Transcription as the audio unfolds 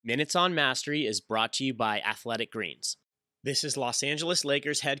Minutes on Mastery is brought to you by Athletic Greens. This is Los Angeles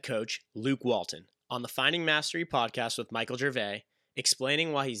Lakers head coach Luke Walton on the Finding Mastery podcast with Michael Gervais,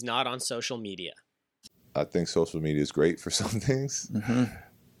 explaining why he's not on social media. I think social media is great for some things. Mm-hmm.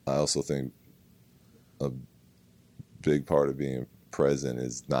 I also think a big part of being present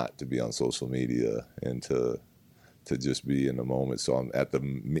is not to be on social media and to just be in the moment. So in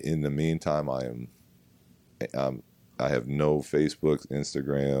the meantime, I have no Facebook,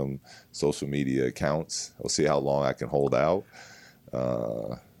 Instagram, social media accounts. I'll see how long I can hold out.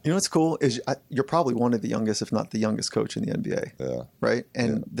 You know what's cool is you're probably one of the youngest, if not the youngest coach in the NBA. Yeah. Right?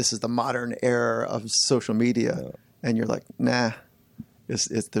 And this is the modern era of social media. Yeah. And you're like, nah,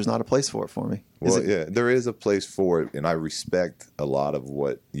 there's not a place for it for me. There is a place for it. And I respect a lot of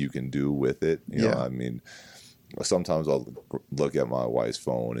what you can do with it. You know, I mean, sometimes I'll look at my wife's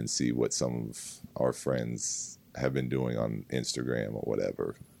phone and see what some of our friends have been doing on Instagram or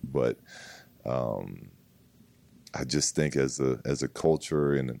whatever. But I just think as a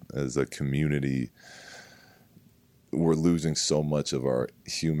culture and as a community, we're losing so much of our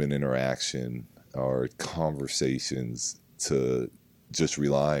human interaction, our conversations, to just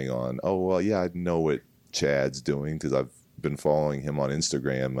relying on, I know what Chad's doing because I've been following him on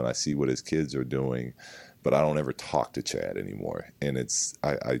Instagram and I see what his kids are doing, but I don't ever talk to Chad anymore. And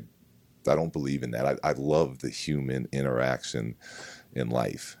I don't believe in that. I love the human interaction in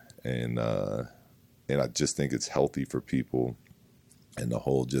life. And I just think it's healthy for people, and the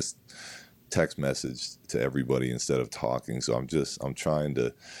whole just text message to everybody instead of talking. So I'm trying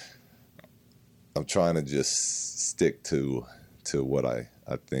to just stick to what I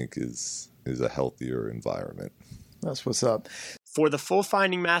think is a healthier environment. That's what's up. For the full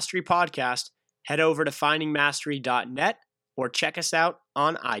Finding Mastery podcast, head over to findingmastery.net or check us out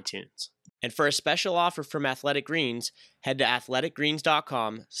on iTunes. And for a special offer from Athletic Greens, head to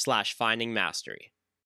athleticgreens.com/findingmastery.